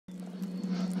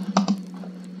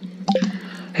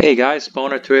Hey guys,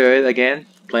 Spawner308 again,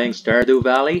 playing Stardew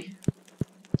Valley.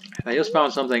 I just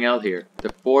found something out here, the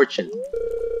fortune.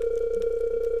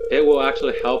 It will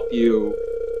actually help you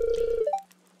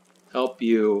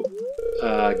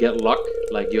get luck,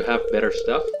 like you have better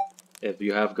stuff if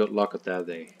you have good luck at that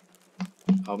day.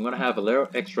 I'm gonna have a little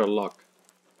extra luck,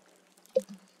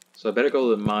 so I better go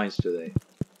to the mines today.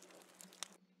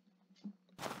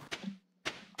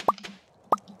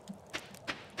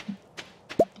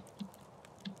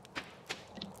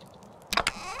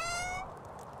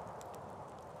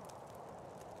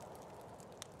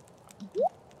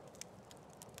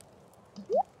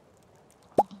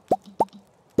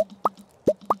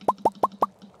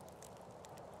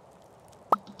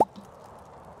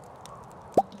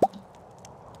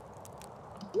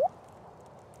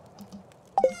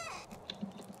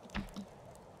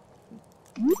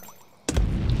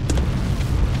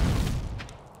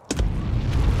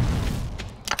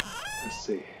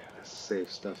 Let's save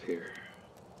stuff here.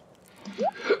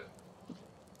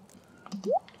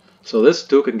 So this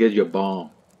too can get you a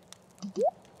bomb,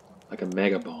 like a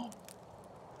mega bomb.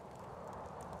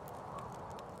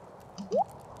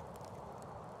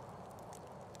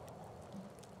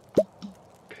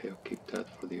 Okay, I'll keep that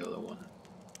for the other one.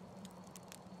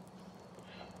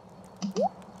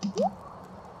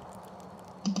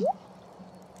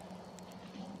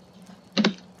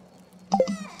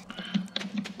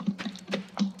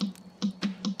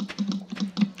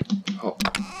 Oh.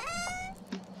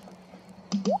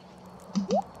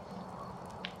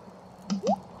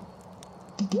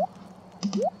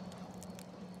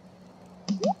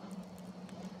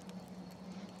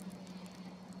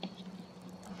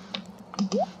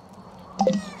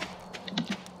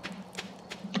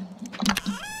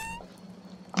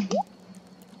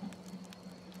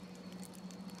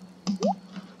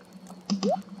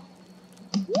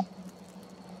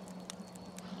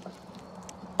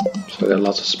 So we got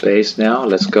lots of space now.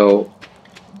 Let's go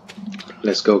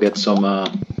get some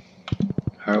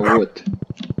hardwood.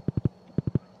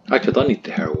 Actually, I don't need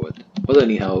the hardwood. What do I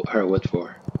need hardwood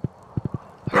for?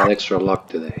 I got extra luck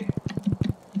today.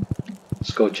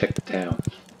 Let's go check the town.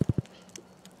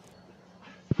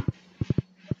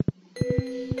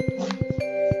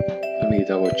 Let me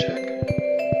double check.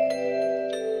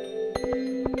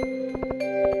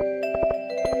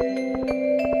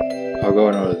 I'll go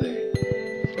another day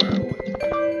for hardwood.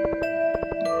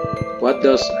 What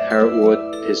does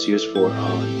hardwood is used for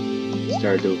on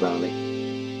Stardew Valley?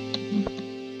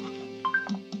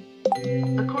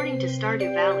 According to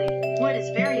Stardew Valley, wood is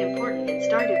very important in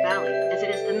Stardew Valley as it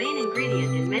is the main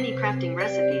ingredient in many crafting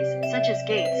recipes, such as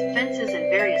gates, fences, and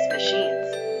various machines.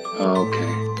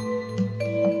 Okay.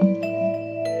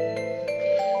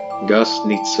 Gus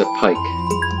needs a pike.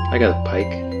 I got a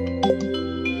pike.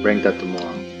 Bring that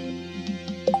tomorrow.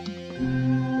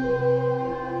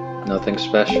 Nothing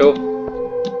special.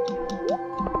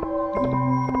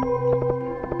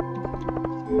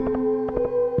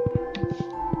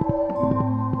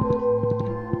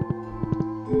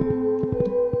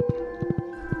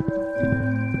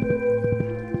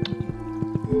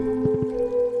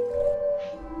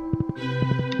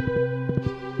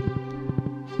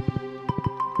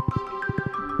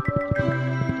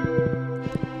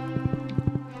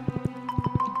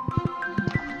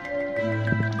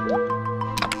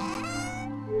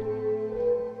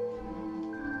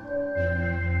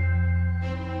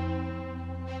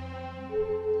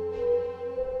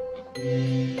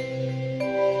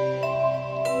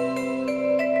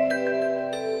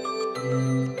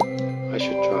 I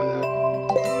should try that.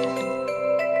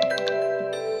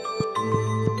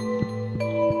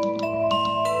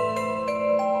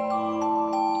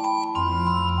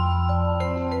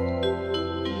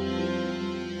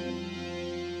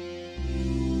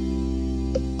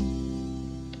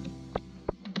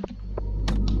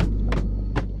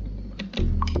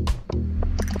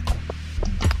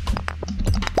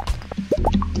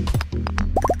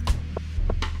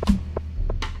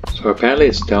 So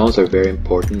apparently stones are very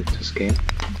important in this game.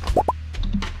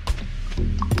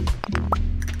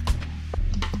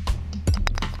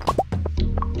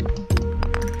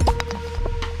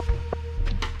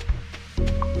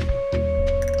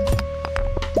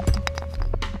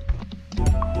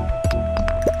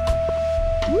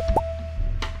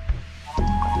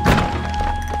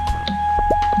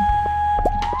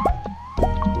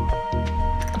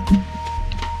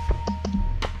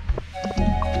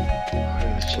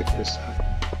 Let's check this out.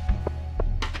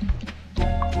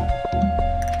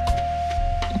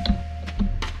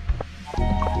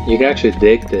 You can actually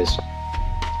dig this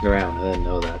ground. I didn't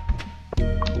know that.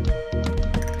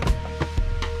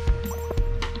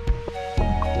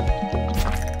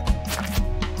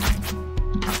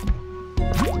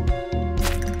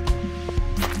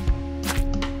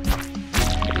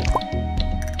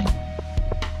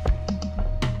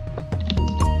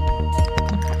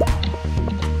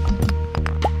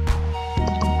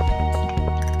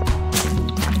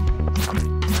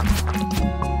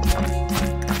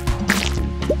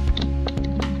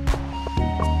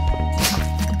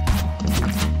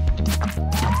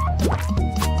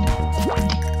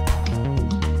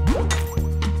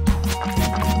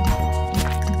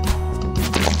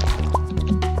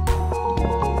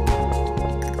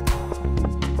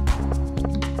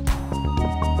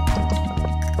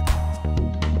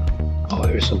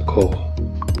 Here's some coal.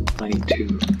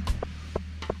 92.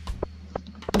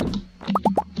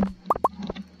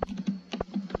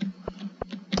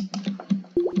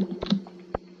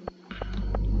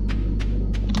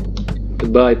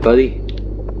 Goodbye, buddy.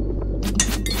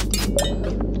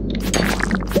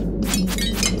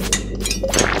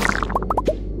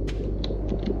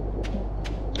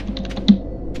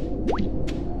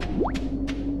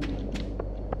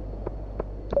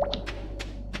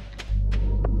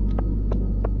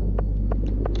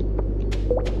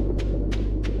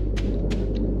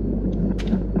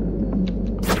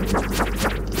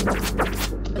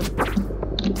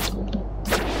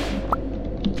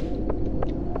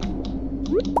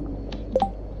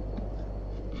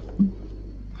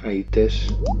 I eat this.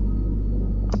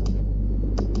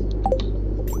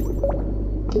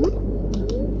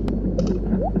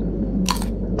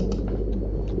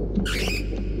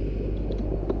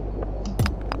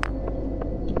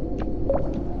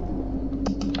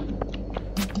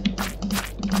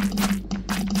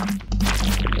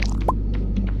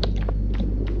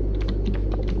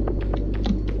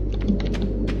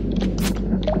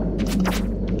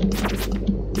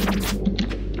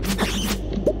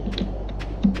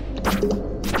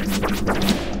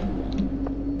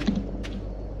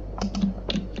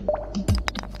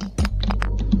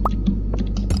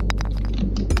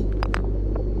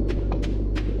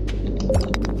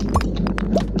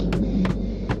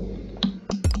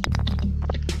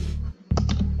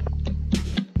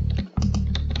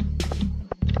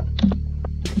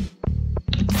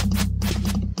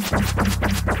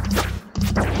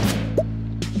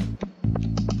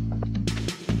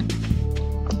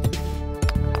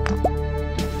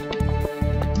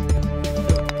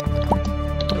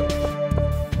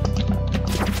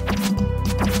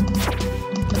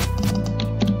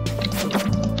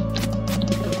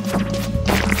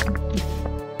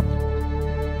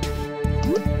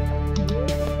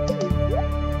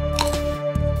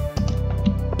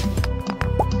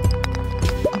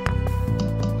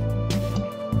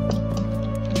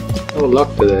 No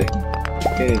luck today.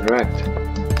 Getting wrecked.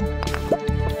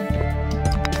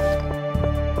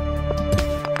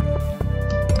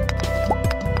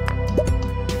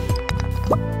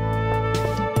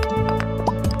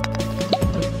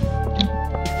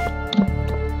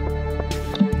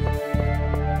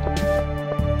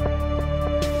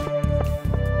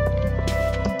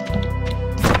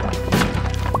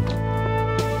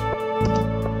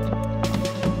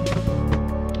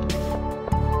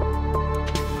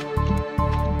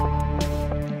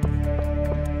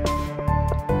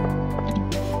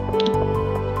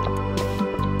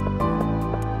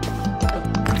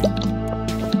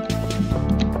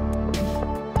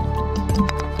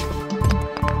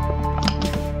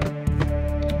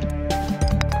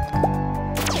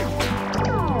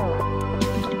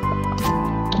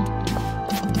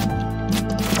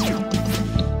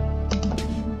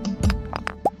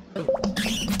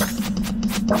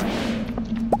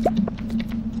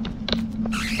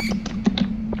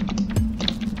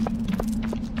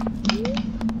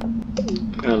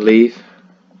 Gonna leave.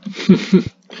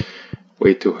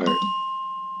 Way too hard.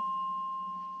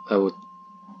 Level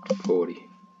 40.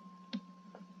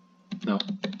 No.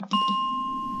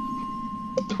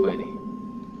 20. Here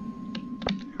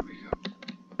we go.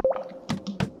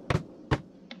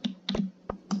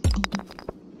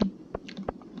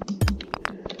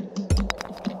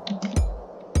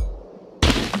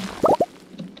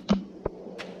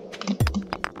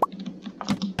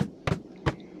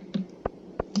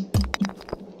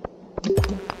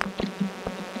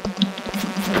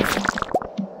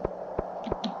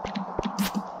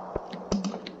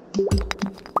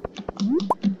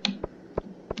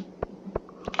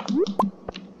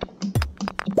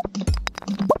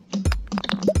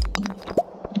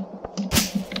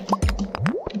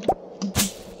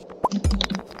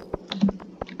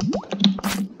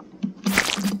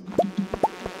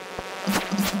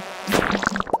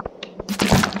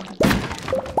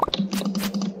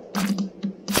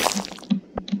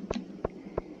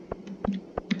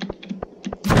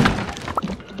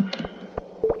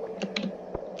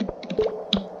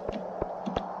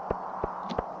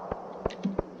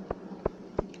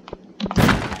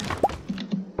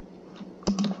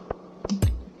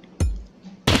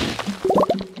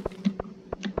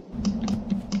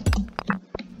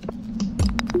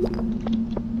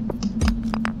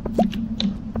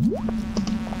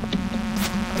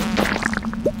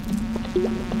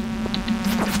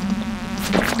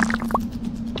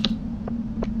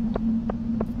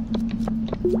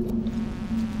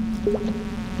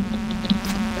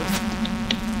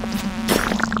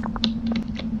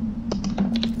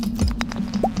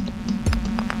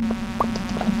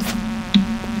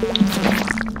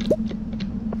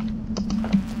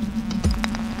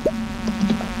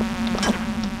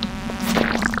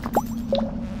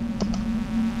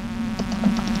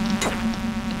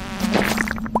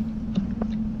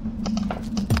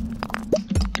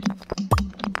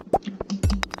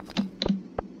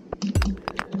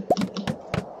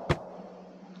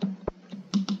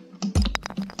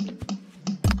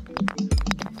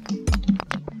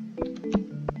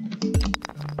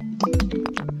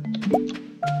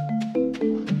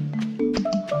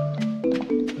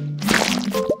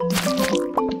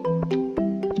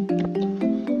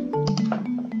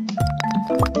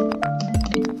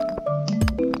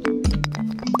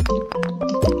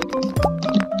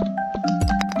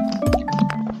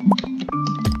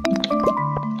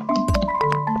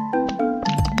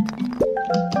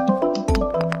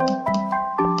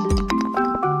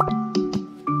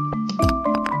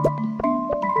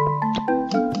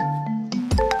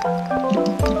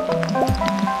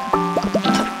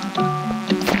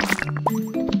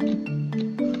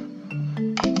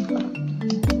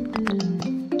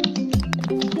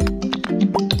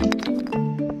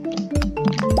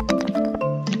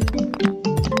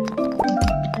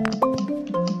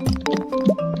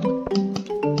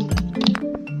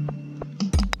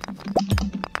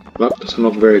 That's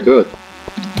not very good.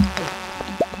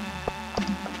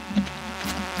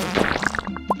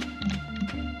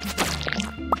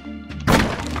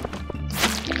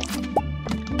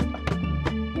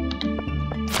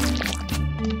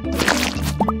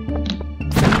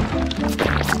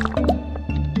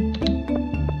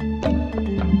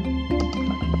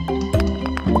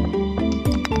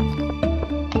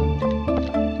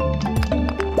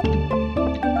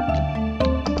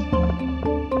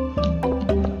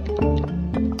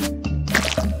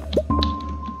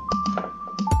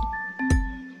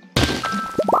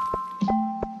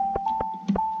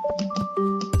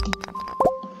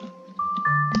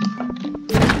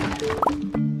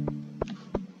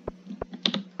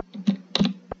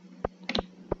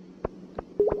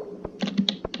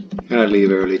 I'm gonna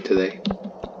leave early today.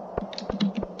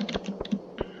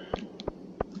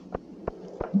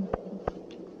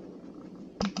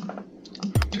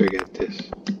 Forget this.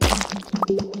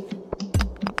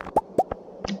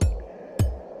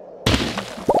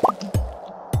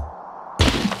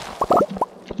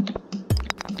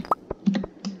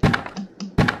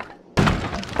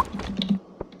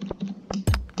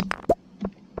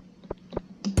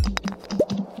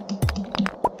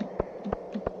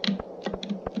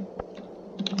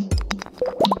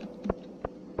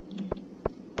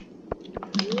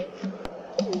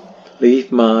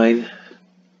 Leave mine.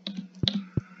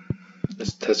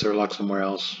 Let's test our luck somewhere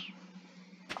else.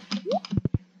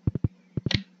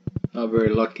 Not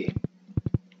very lucky.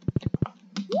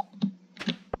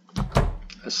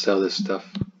 Let's sell this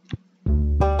stuff.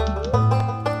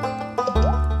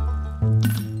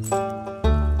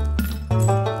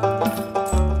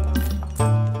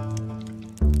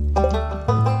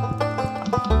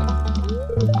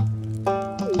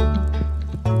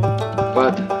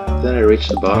 But then I reached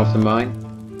the bottom of the mine.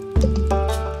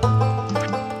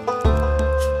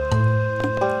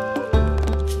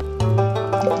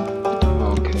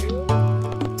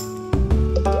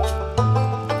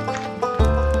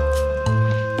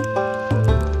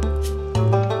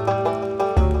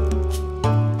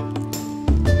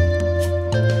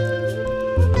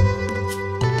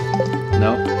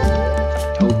 No.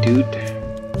 Oh, dude.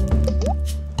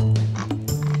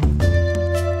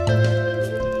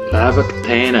 Lava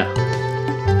katana.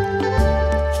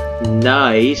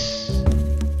 Nice.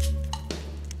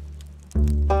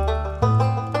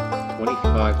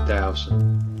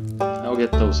 25,000. I'll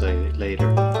get those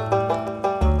later.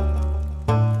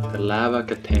 The lava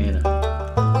katana.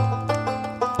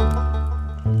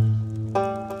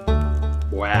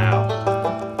 Wow.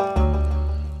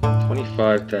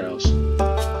 25,000.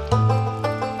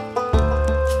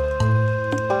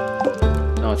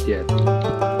 Not yet.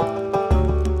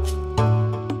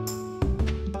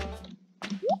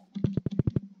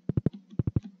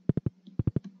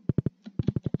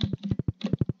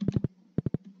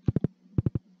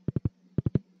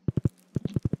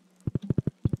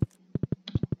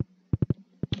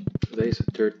 Today's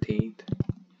the 13th.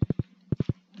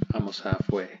 Almost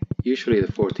halfway. Usually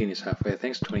the 14th is halfway. I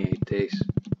think it's 28 days.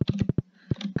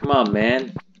 Come on,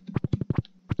 man.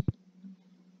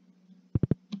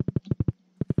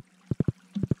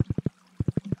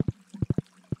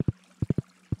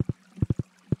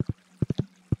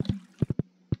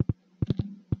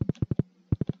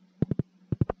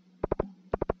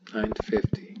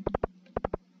 $9.50.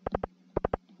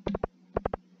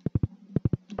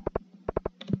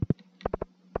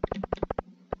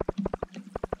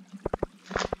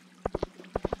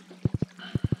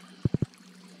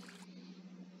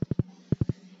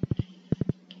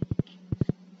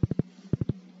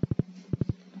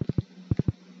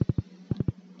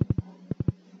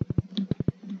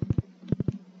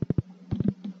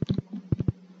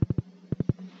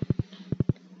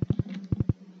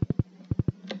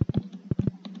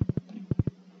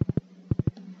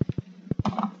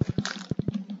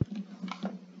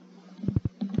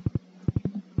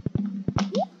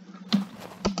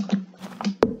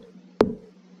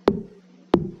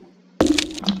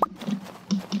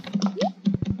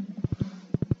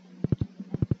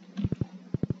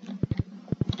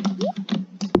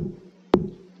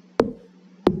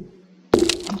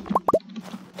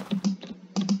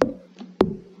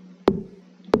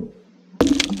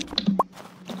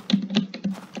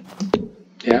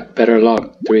 Yeah, better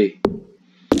luck. 3.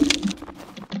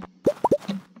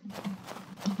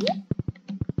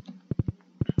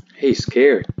 He's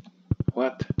scared.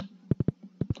 What?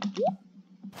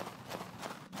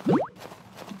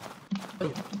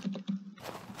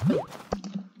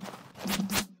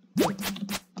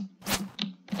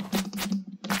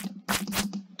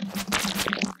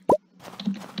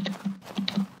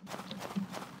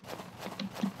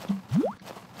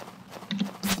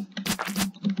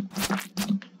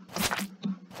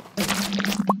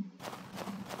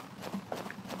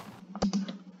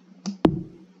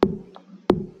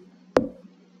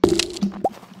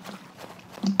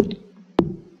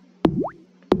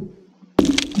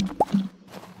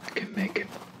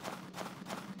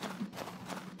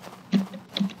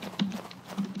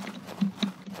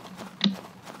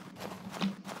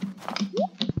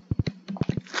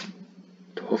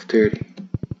 12:30.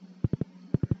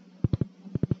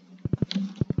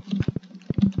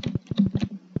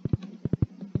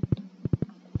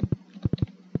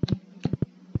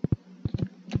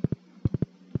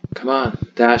 Come on,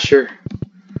 Dasher.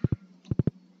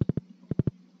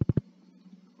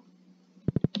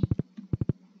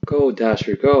 Go,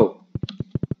 Dasher, go.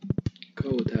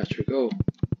 Go, Dasher, go.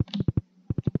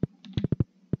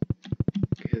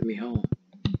 Get me home.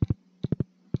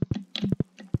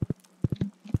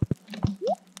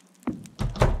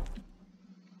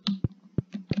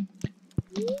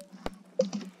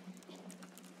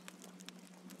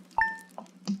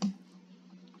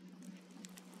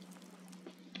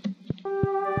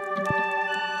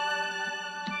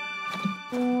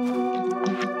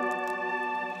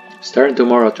 Starting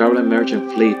tomorrow, a traveling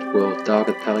merchant fleet will dock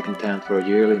at Pelican Town for a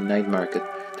yearly night market.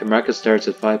 The market starts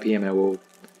at 5 p.m. and will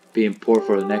be in port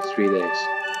for the next 3 days.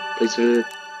 Please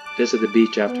visit the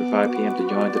beach after 5 p.m. to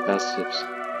join the festivities.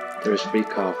 There is free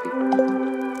coffee.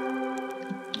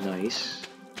 Nice.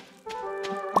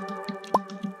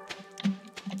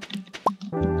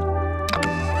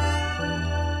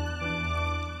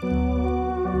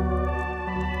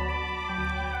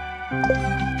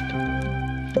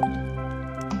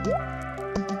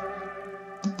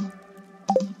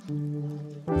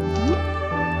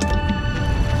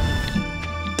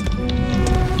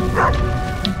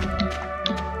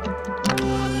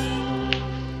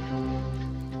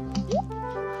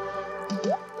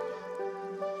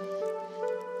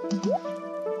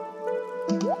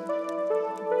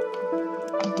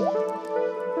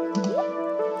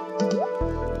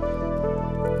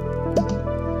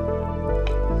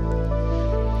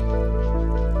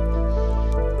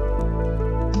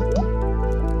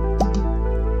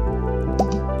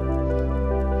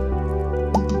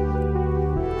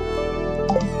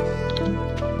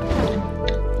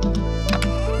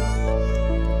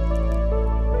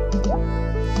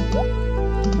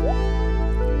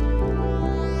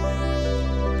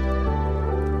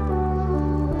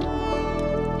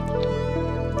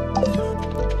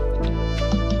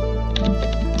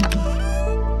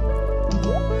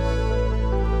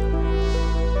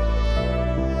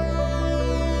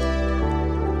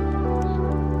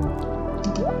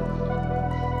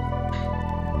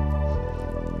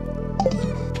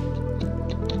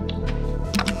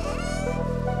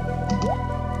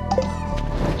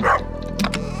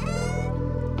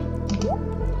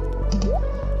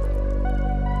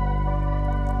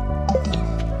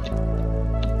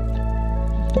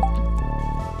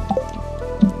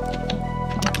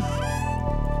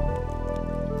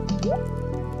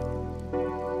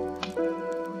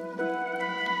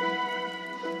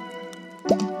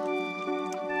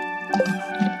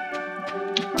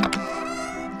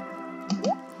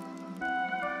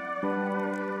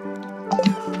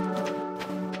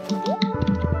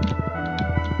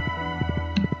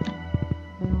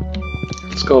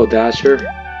 Let's go, Dasher.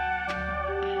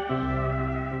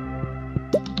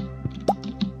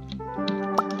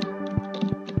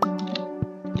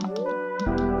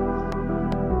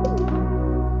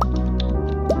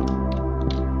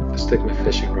 Let's take my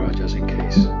fishing rod just in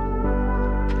case.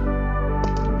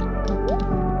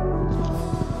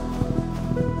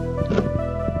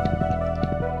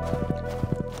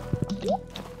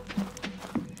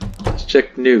 Let's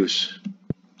check the news.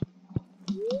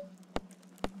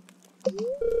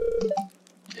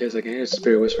 Yes, I can hear the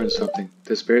spirit whispering something.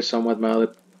 The spirit somewhat mildly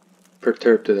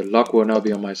perturbed to the luck will now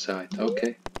be on my side.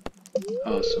 Okay.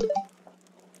 Awesome.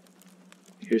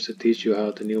 Here's to teach you how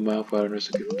the new mouth-watering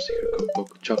recipe from Secret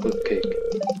Cookbook, chocolate cake.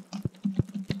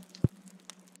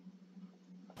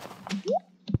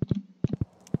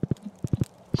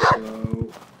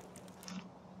 So...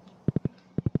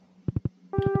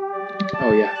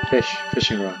 oh yeah,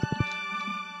 fishing rod.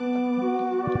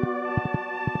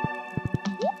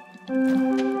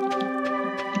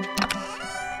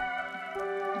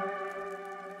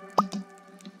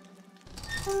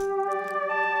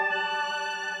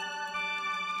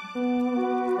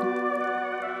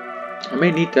 I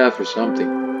may need that for something.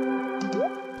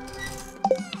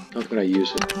 Not gonna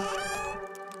use it.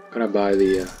 I'm gonna buy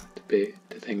the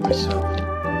thing myself.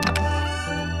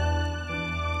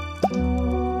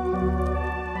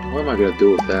 What am I gonna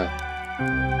do with that?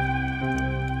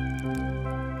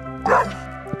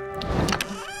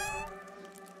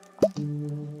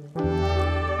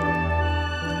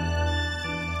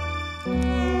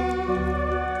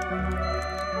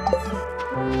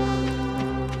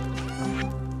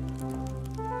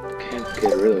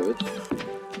 Get rid of it.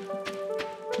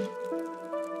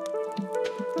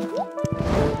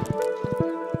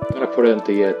 I'm gonna put it in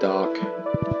the dock.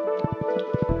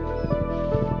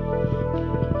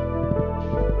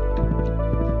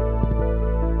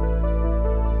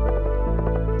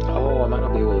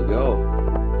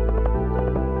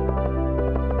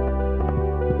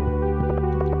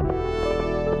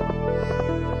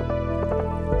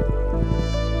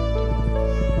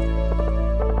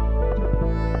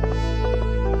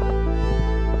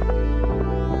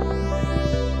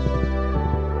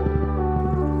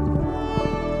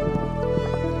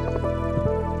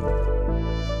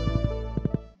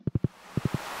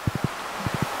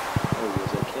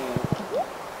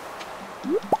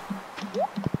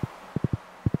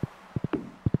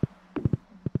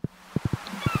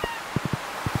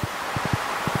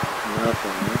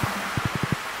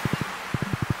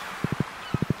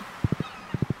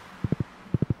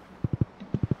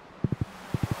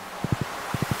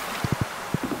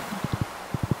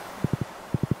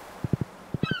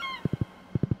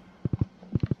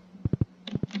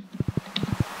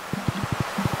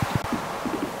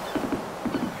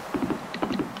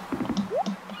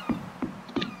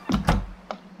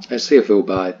 Let's see if it'll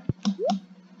bite.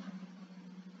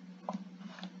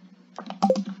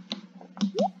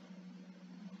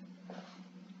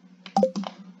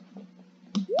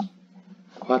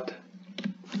 What?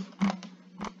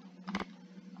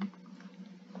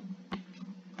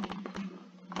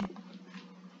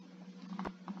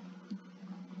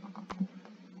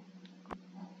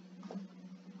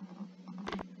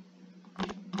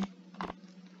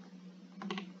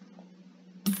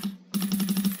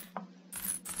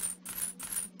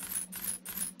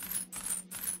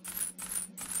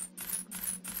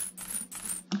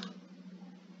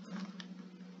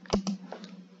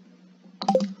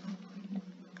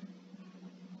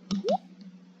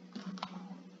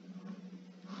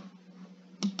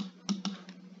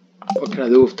 What can I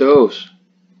do with those?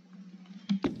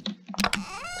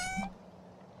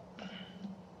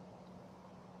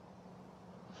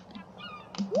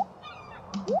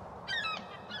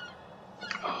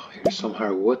 Oh, here's some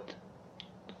hardwood.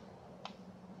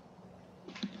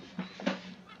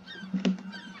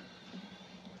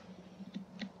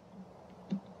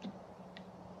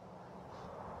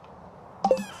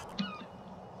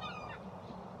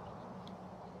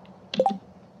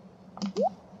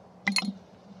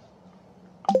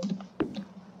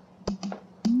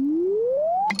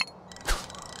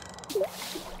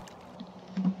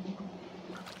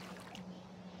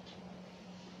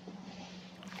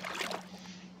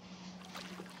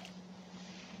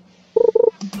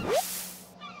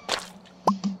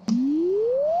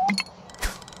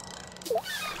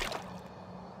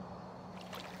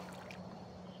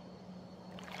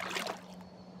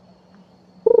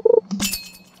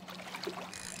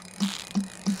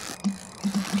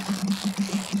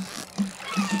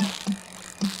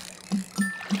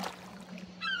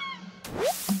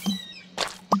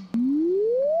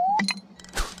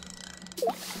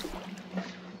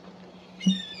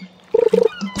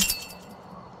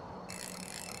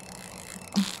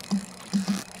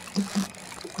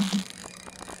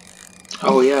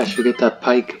 Oh yeah, I should get that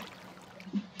pike.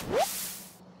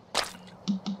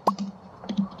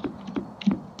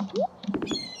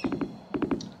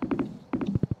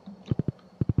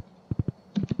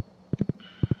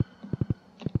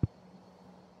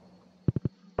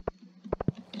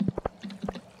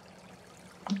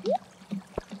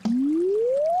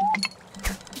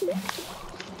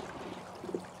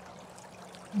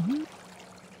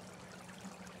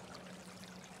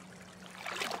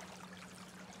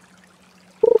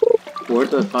 Where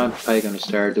do I find pike in the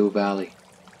Stardew Valley?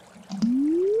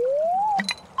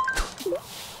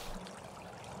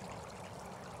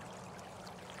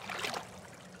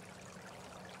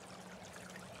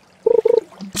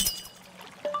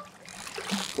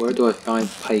 Where do I find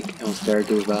pike in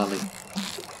Stardew Valley?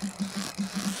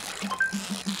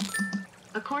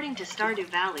 According to Stardew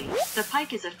Valley, the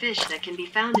pike is a fish that can be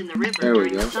found in the river There we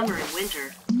during go. the summer and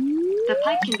winter. The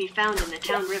pike can be found in the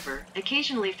town river,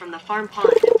 occasionally from the farm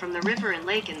pond and from the river and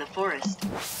lake in the forest.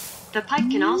 The pike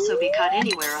can also be caught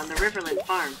anywhere on the Riverland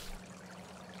farm.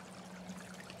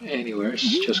 Anywhere,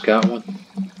 just got one.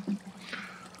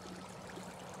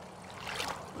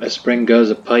 Let's bring Guz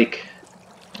a pike.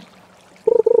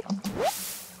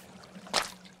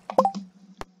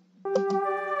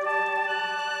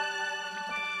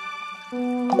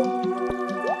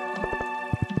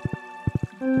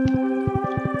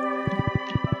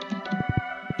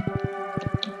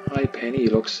 Hi Penny, you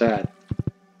look sad.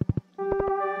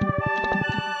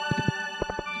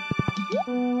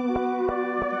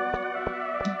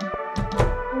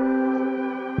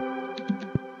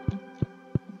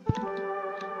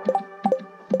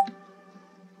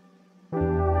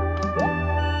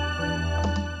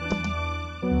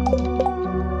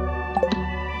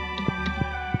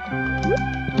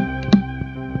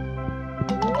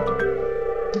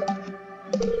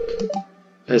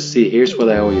 Let's see, here's what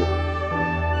I owe you.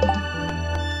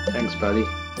 Thanks, buddy.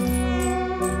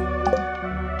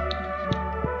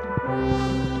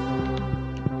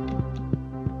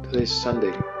 Today's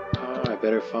Sunday. Oh, I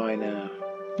better find have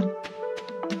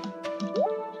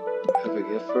a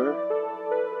gift for her.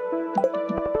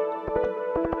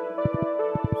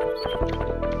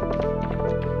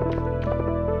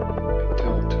 I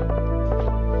don't.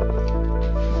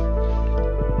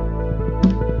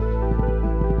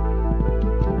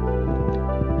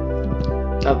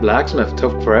 That blacksmith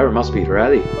took forever, must be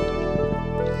ready.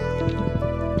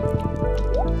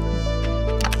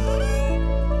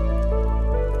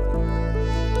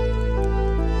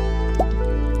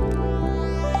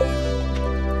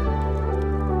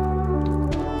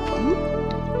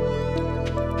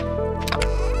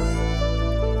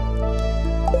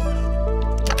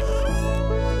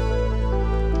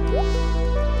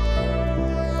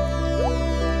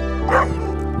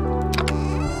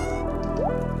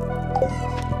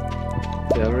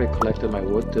 collected my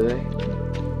wood today?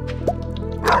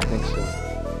 I think so.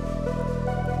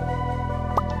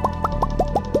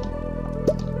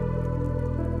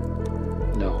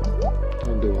 No,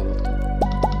 don't do all of them.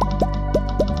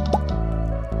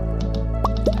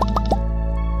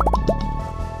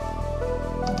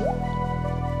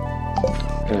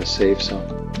 Gonna save some.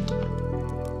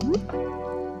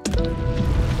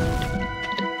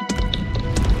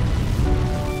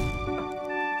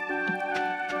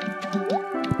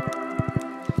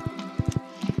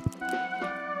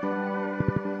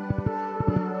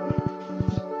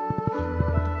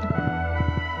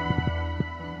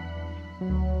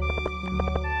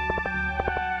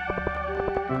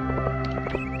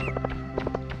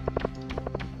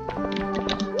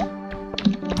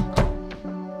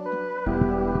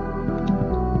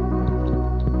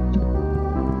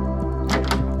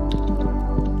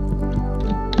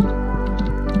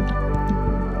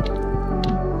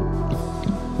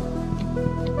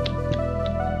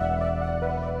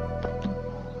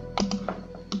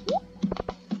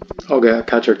 Okay, I'll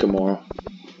catch her tomorrow.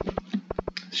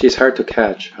 She's hard to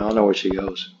catch. I don't know where she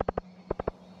goes.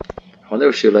 I wonder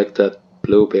if she liked that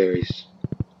blueberries.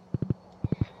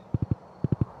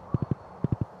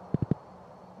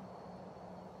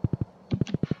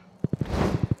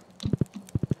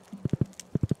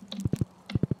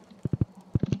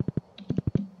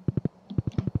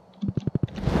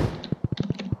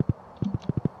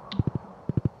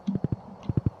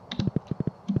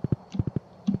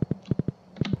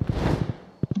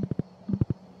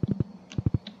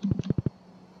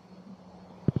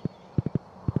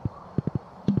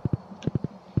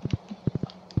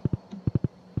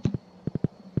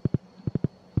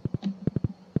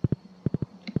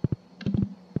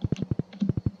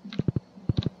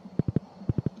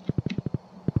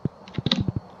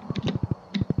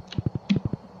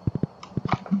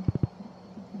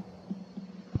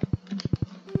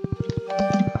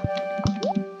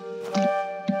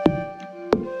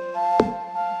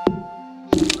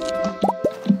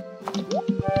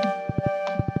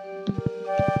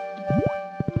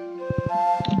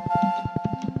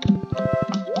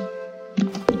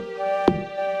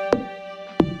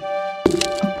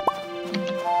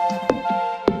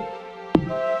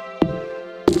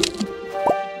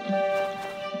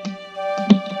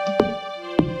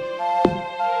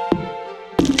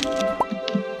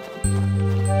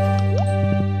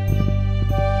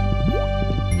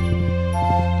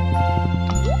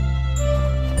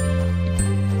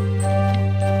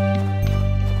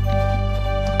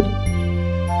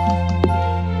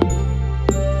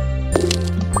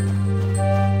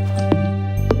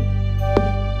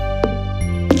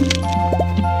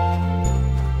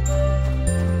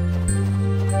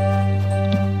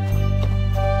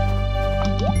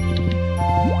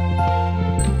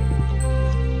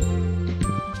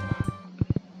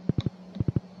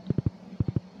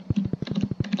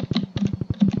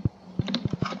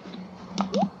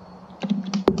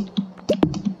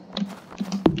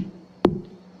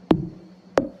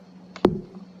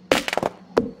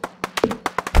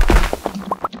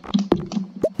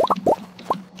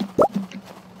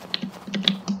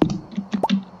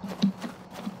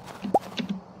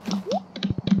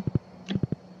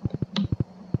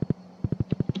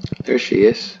 There she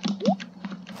is.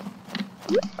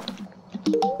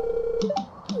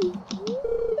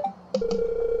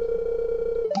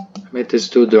 I made these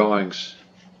two drawings.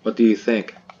 What do you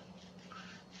think?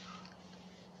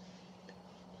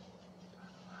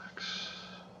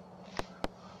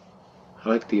 I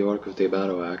like the orc with the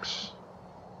battle axe.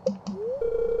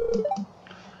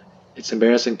 It's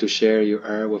embarrassing to share your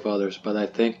art with others, but I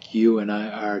think you and I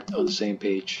are on the same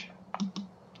page.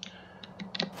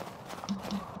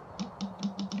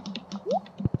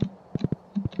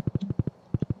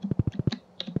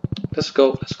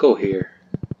 Let's go here.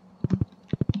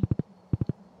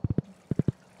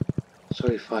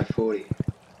 Sorry, 5:40.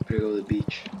 Better go to the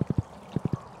beach.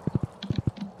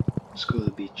 Let's go to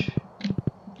the beach.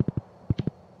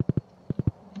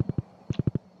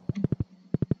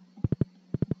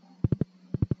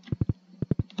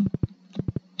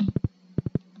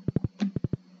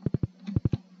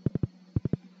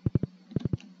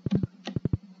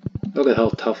 Look at how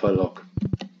tough I look.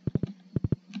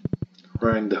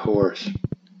 Riding the horse.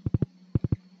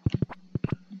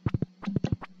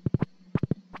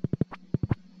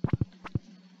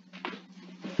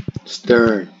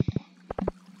 Stern.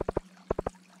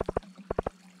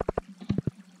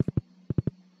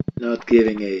 Not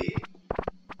giving a.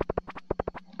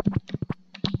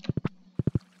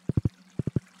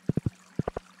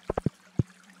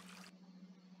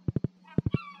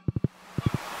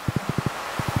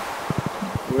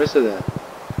 Where's it at?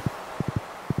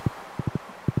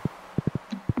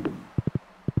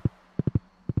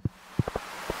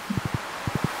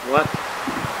 What?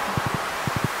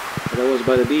 That was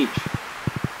by the beach.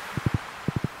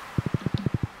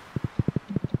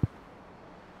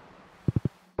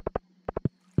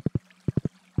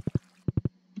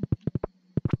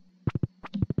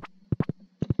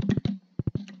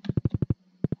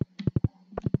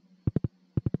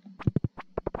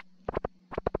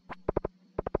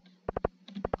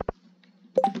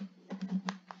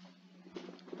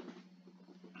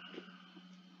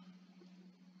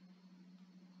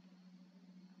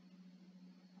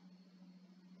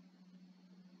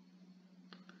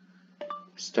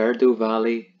 Stardew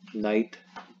Valley Night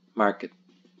Market.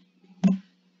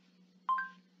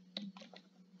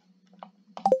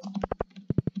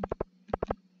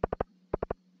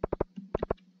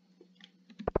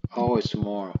 Oh, it's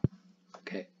tomorrow.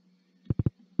 Okay.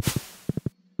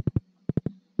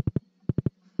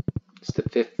 It's the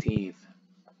 15th.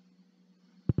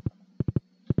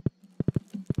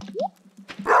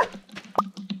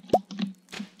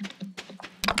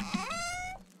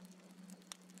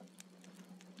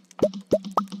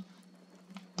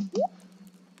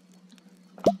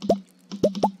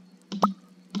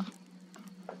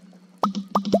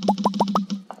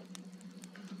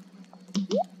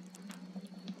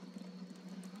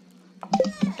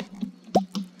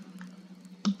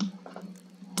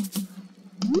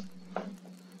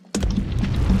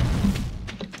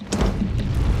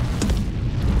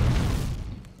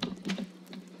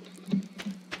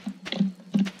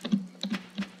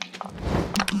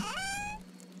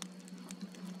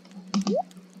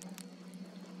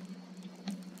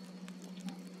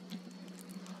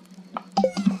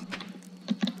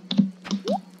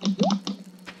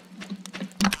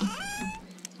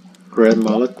 Red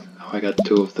mullet. Oh, I got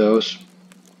 2 of those.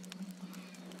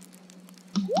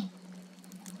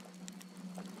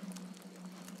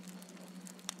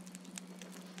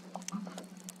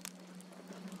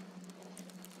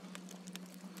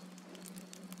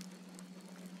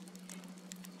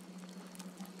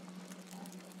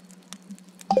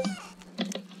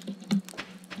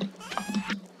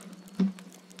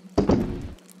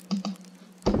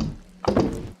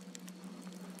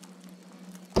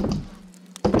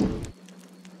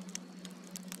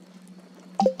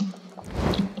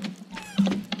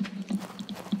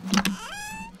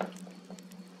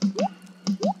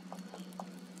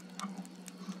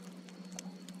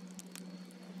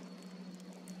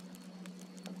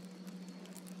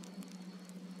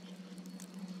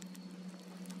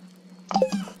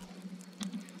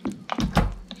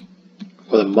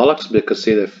 Well, the mollusks be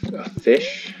considered a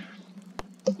fish.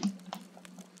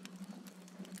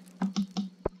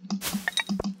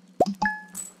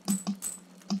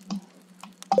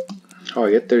 Oh,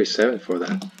 I get 37 for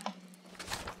that.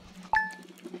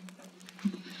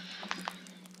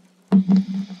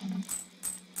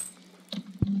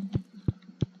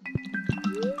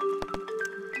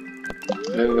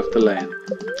 Living off the land.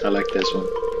 I like this one.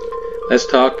 Let's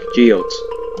talk geodes.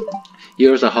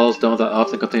 Geodes are hollow stones that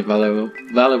often contain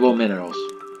valuable minerals.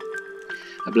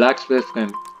 A blacksmith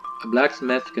can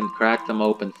crack them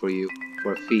open for you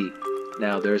for a fee.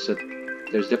 Now there's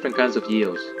different kinds of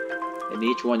geodes, and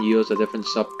each one yields a different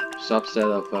subset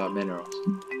of minerals.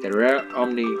 The rare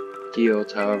omni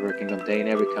geodes, however, can contain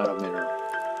every kind of mineral.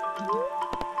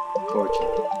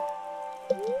 Fortune.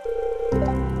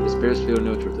 The spirits feel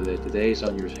neutral today. Today is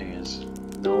on your hands.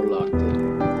 No luck today.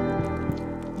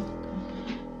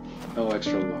 No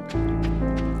extra luck.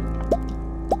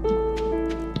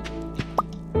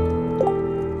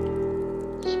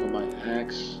 So my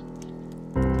axe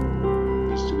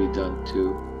needs to be done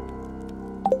too.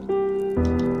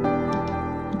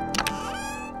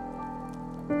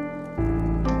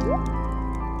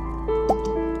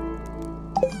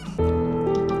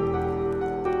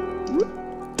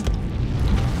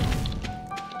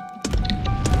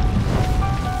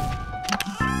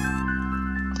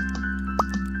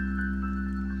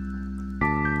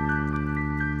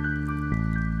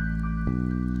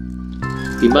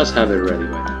 He must have it ready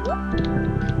right now.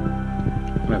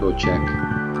 I'm gonna go check.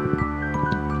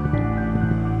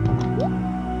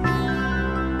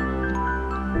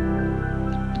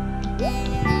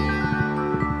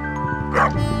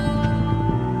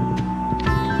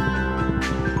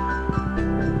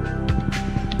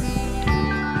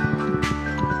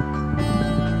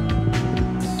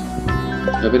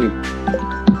 Have any?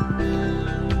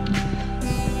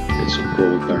 Get some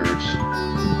gold bars.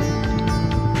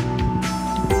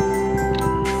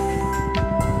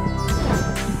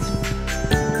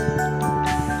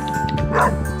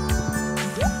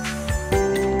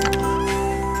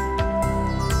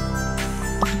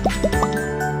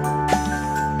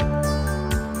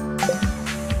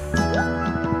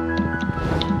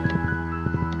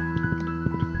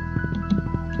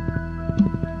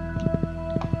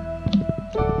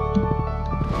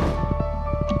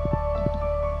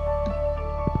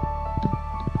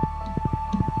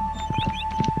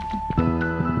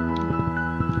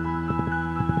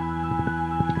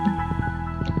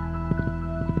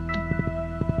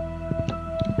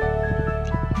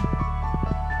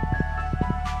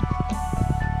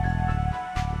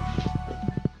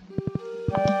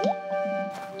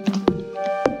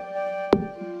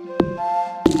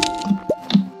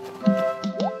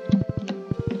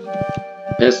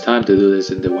 It's time to do this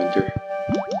in the winter.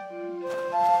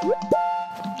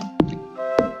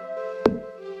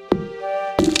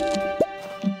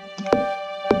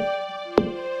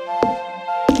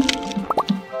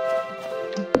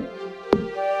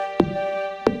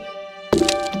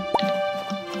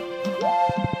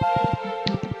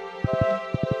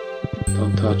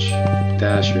 Don't touch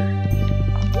Dasher.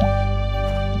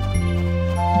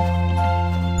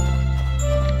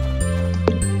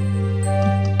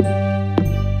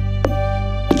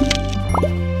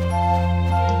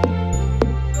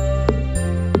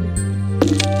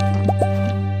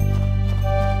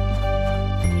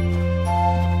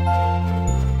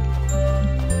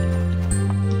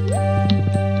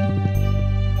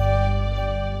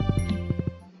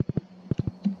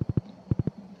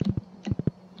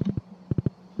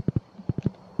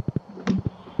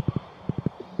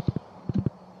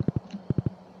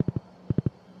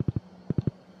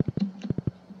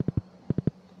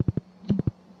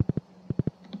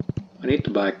 I need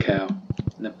to buy a cow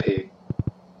and a pig.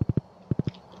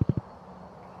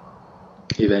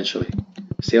 Eventually.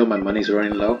 Still, my money's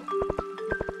running low.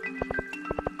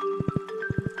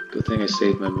 Good thing I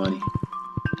saved my money.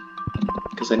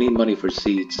 Because I need money for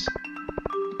seeds.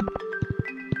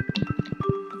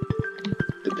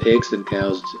 The pigs and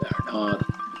cows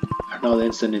are not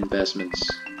instant investments.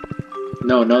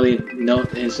 No, not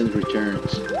instant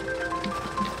returns.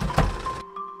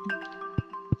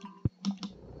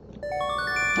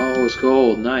 Oh, it's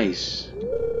gold, nice.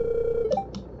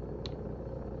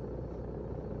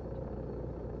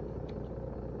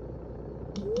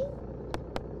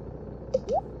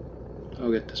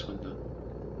 I'll get this one done.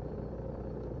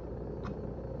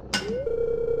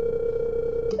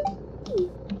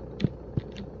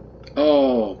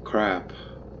 Oh, crap.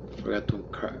 Forgot to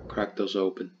crack those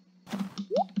open.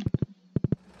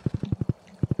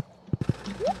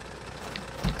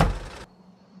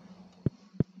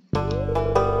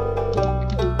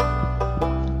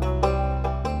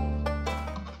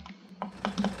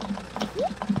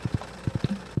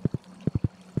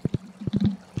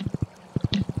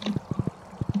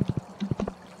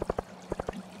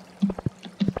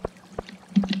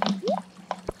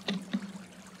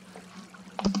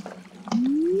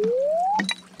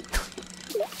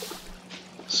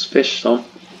 Let's fish some.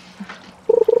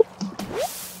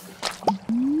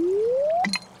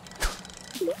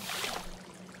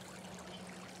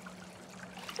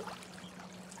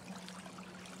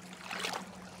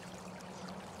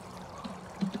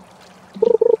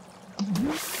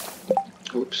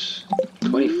 Oops,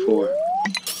 24.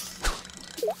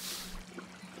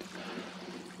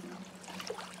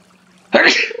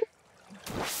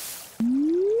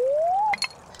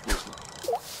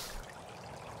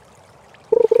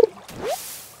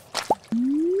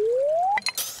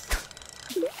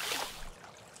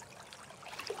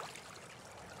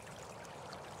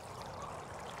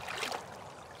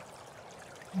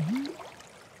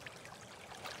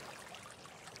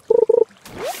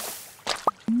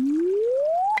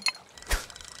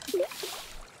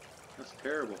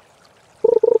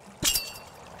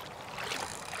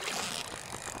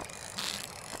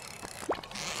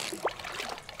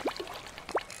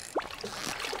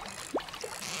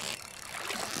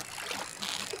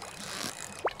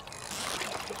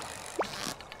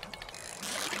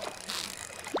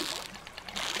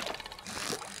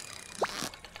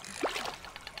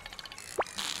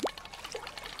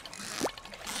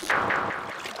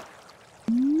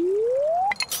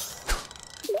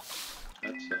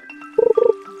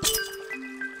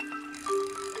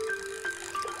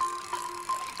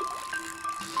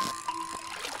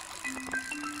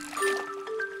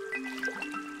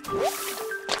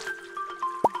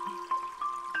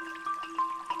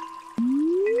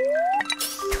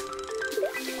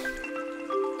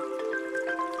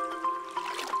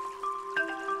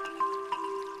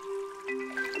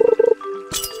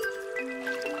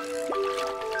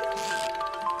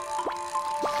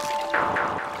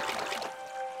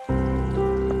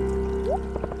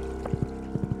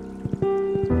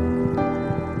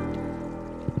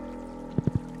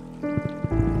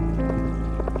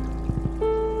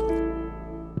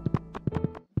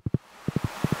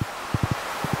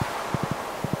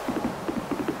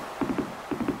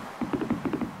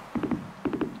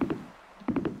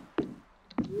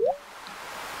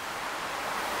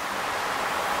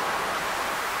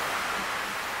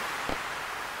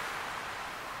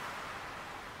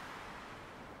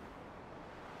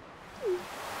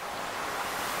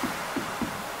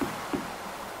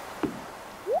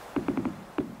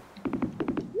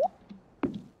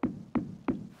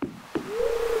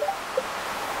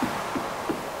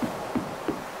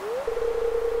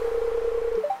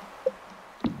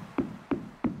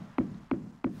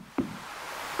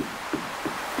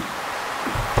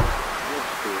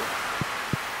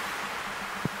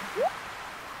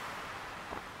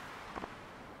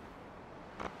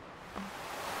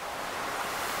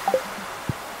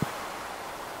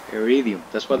 Iridium.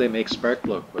 That's what they make spark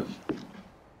plug with.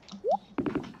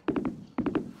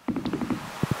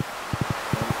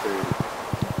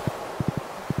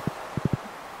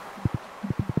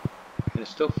 130. Can it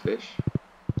still fish?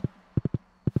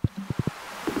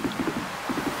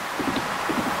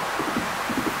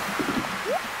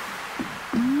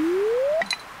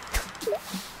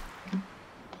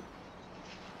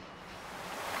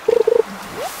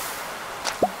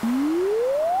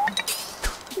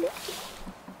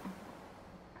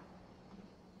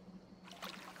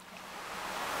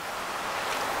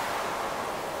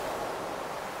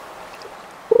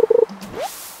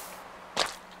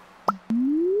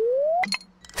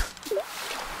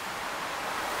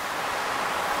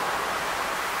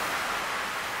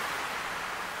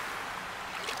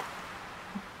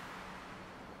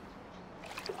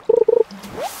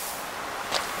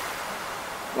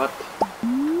 What?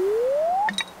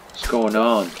 What's going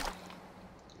on?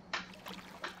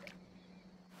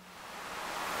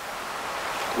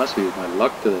 Must be my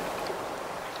luck today.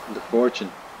 The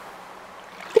fortune.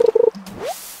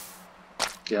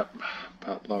 Yep,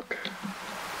 bad luck.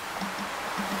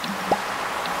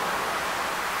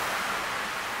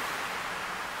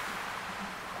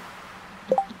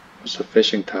 What's a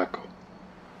fishing tackle?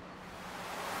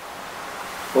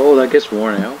 Oh, that gets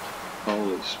worn out.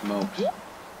 Holy smokes.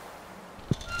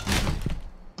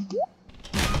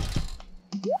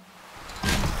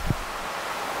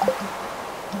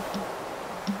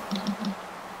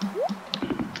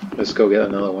 Let's go get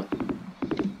another one.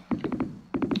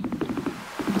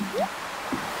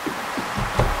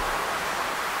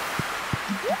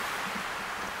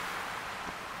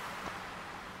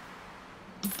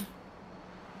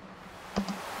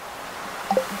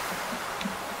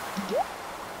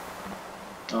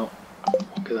 Oh,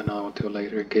 we'll get another one too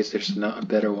later in case there's not a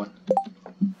better one.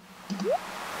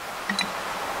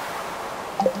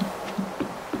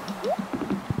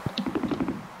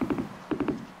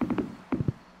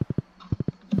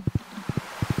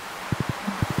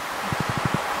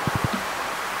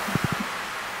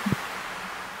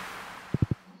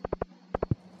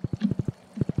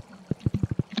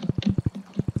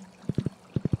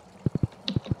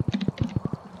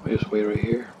 Just wait right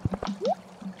here.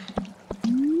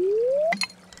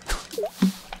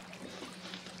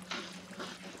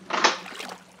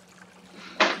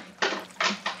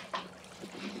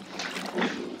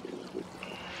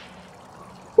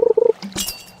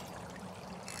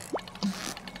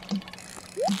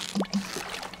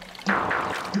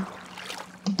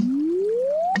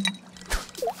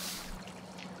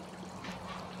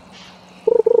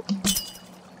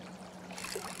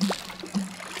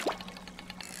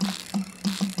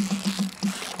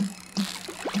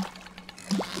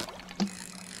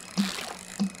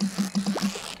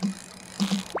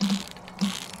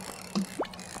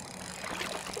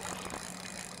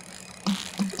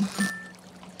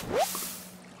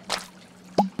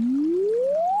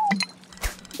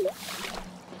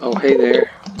 Oh, hey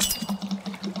there.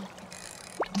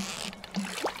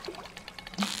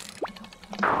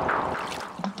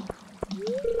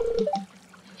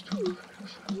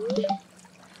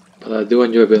 But I do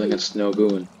enjoy building a snow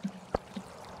goon.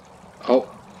 Oh,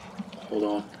 hold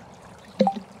on.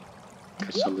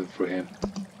 Got something for him.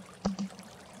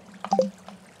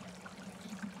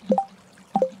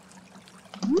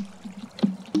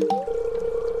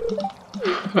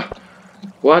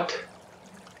 What?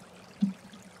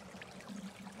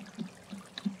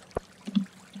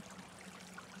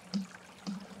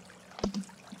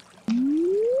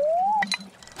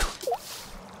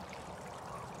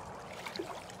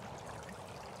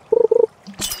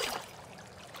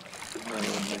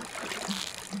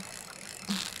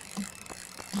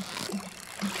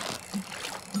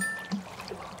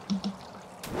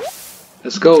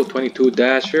 Let's go, 22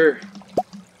 dasher.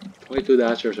 22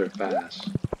 dashers are fast.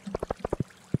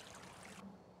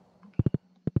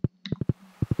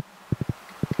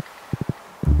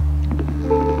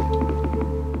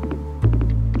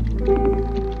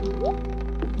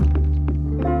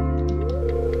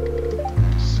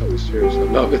 So mysterious, I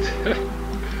love it.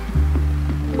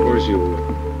 Of course you would.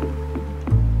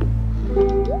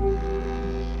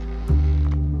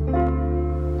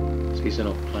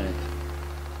 Seasonal plant.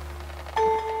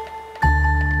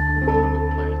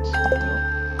 Plants.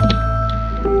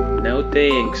 No. No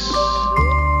thanks.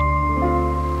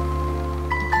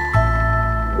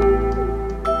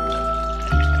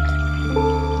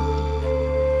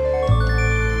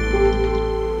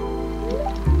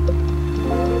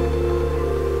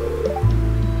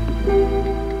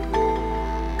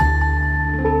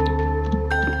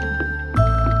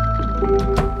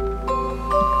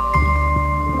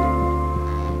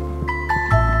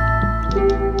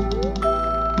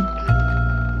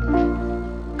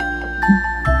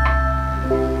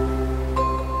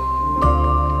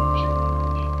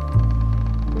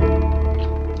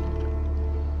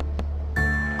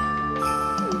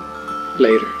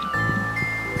 later.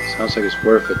 Sounds like it's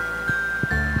worth it.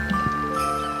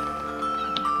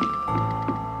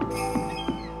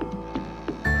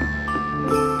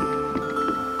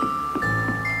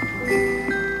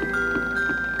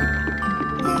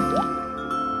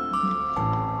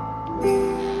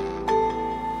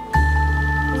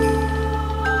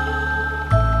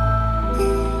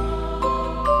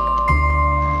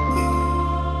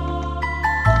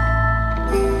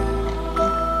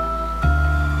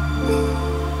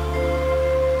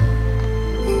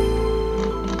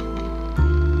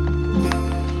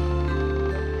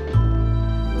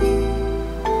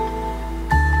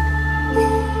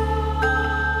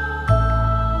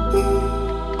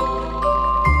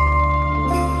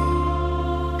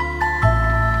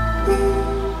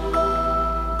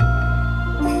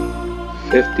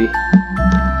 $50.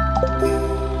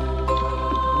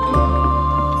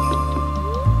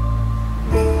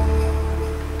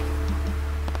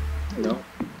 No.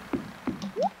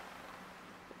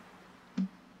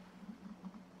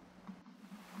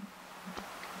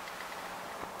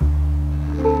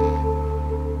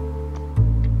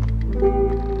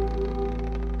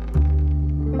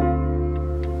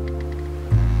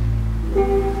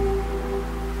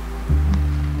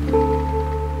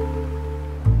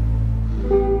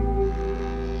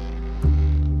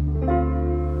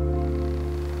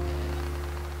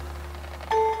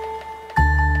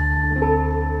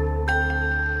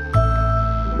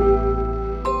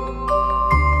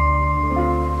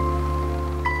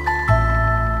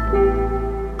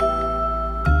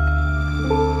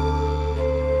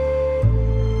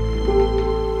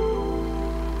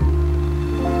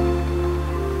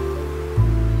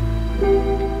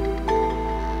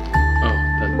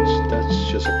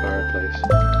 That's just a fireplace.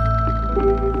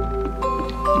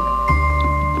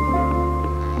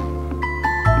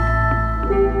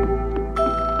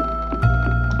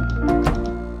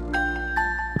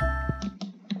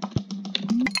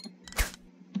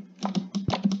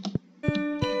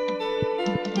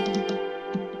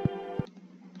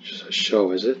 Just a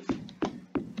show, is it?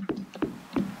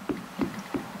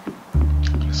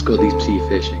 Let's go deep sea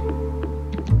fishing.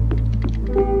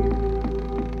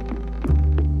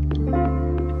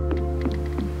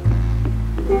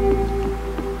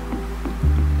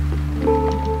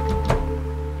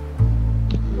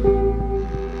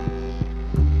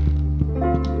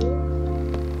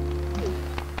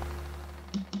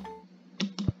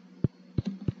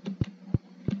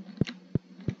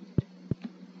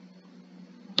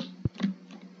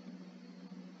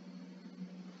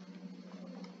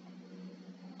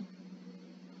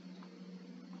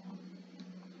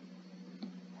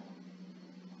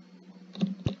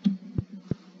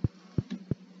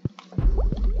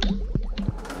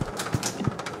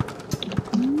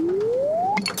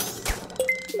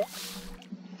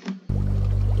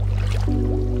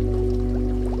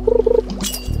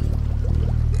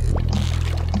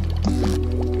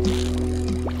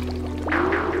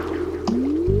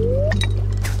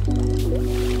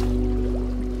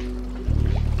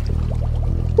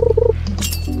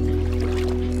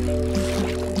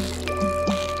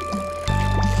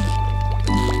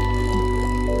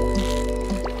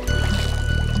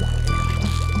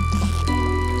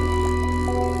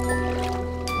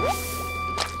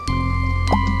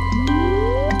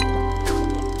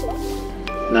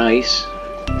 Nice.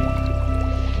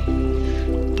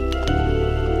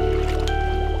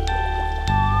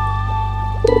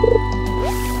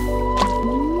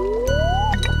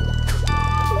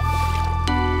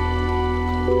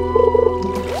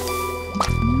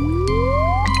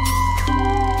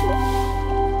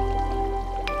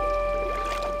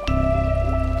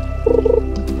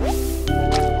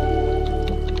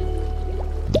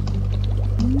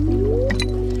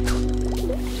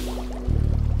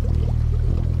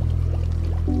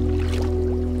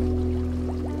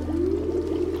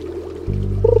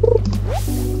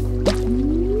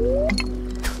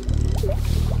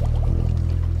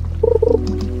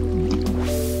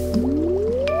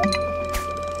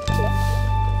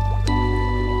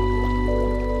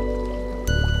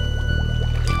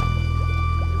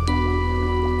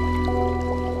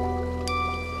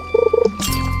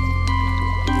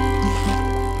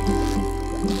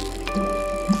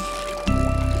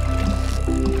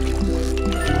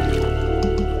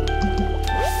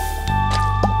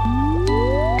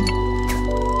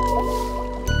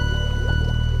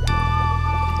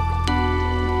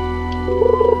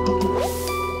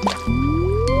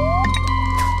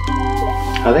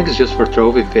 I think it's just for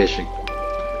trophy fishing.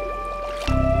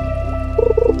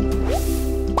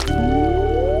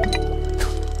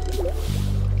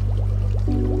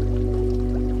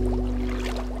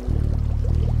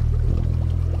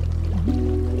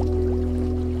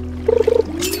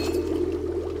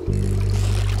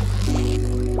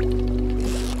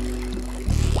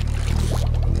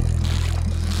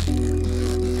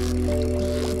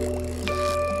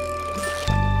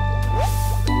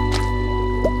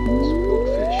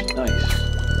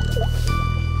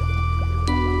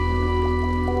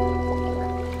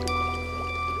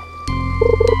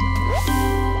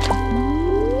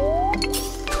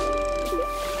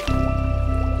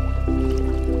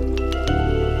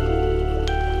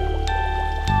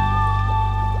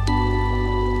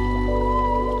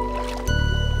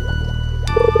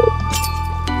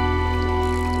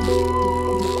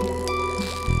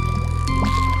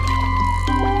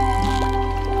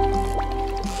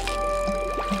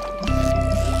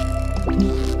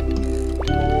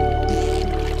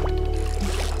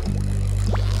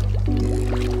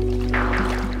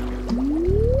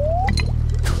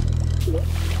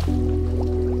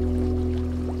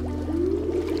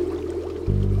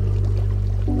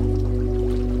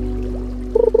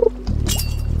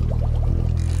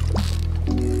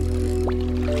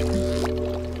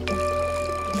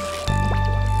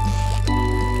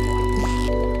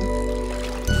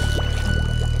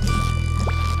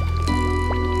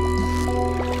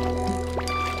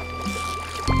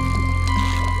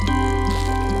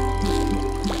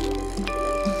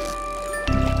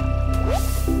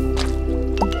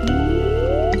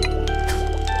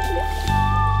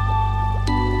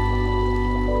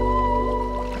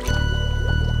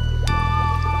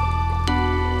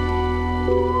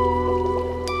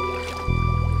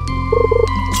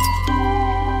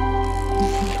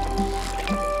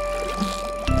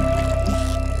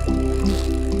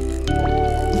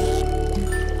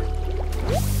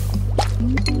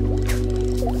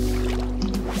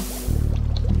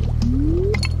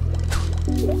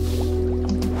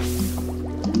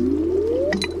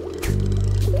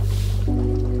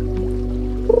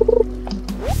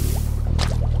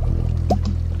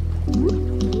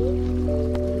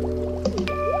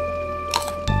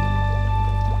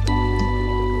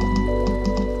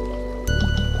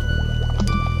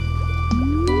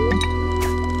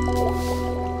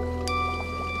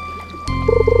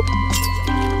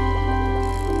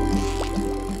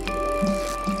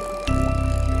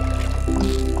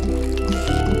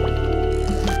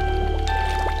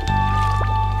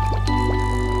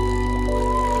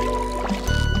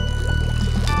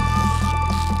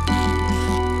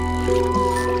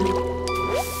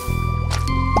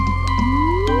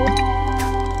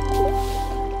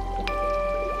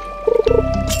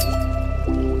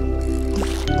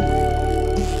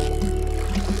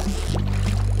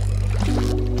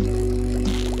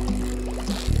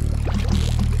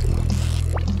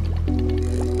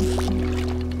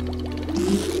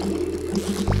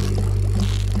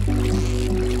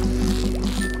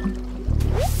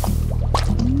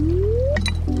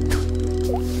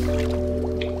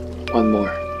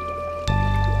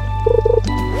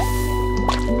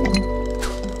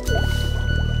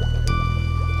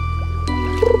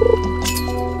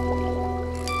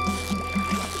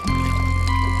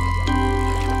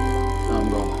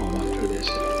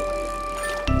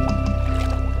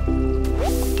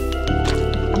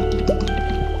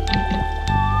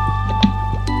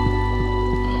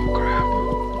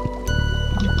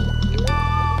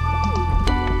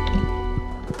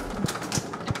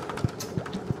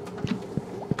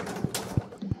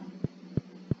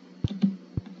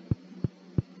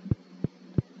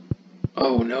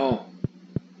 Oh no.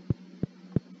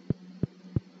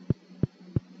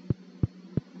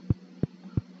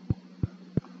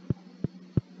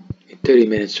 You're 30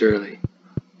 minutes early.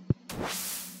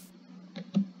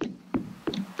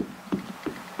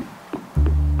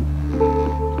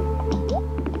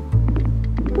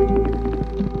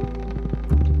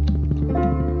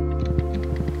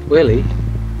 Willie,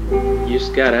 you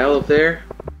just got out of there?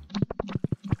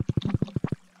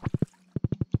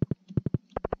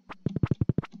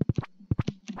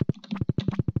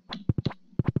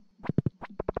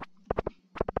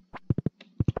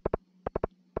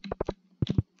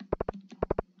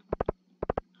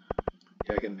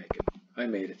 Yeah, I can make it. I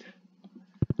made it.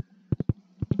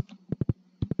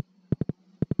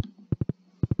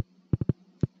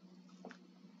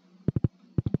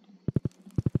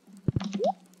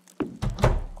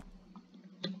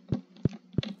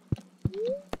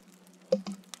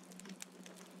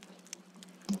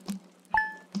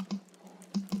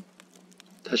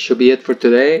 That should be it for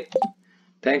today.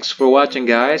 Thanks for watching,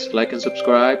 guys. Like and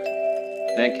subscribe.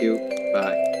 Thank you.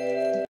 Bye.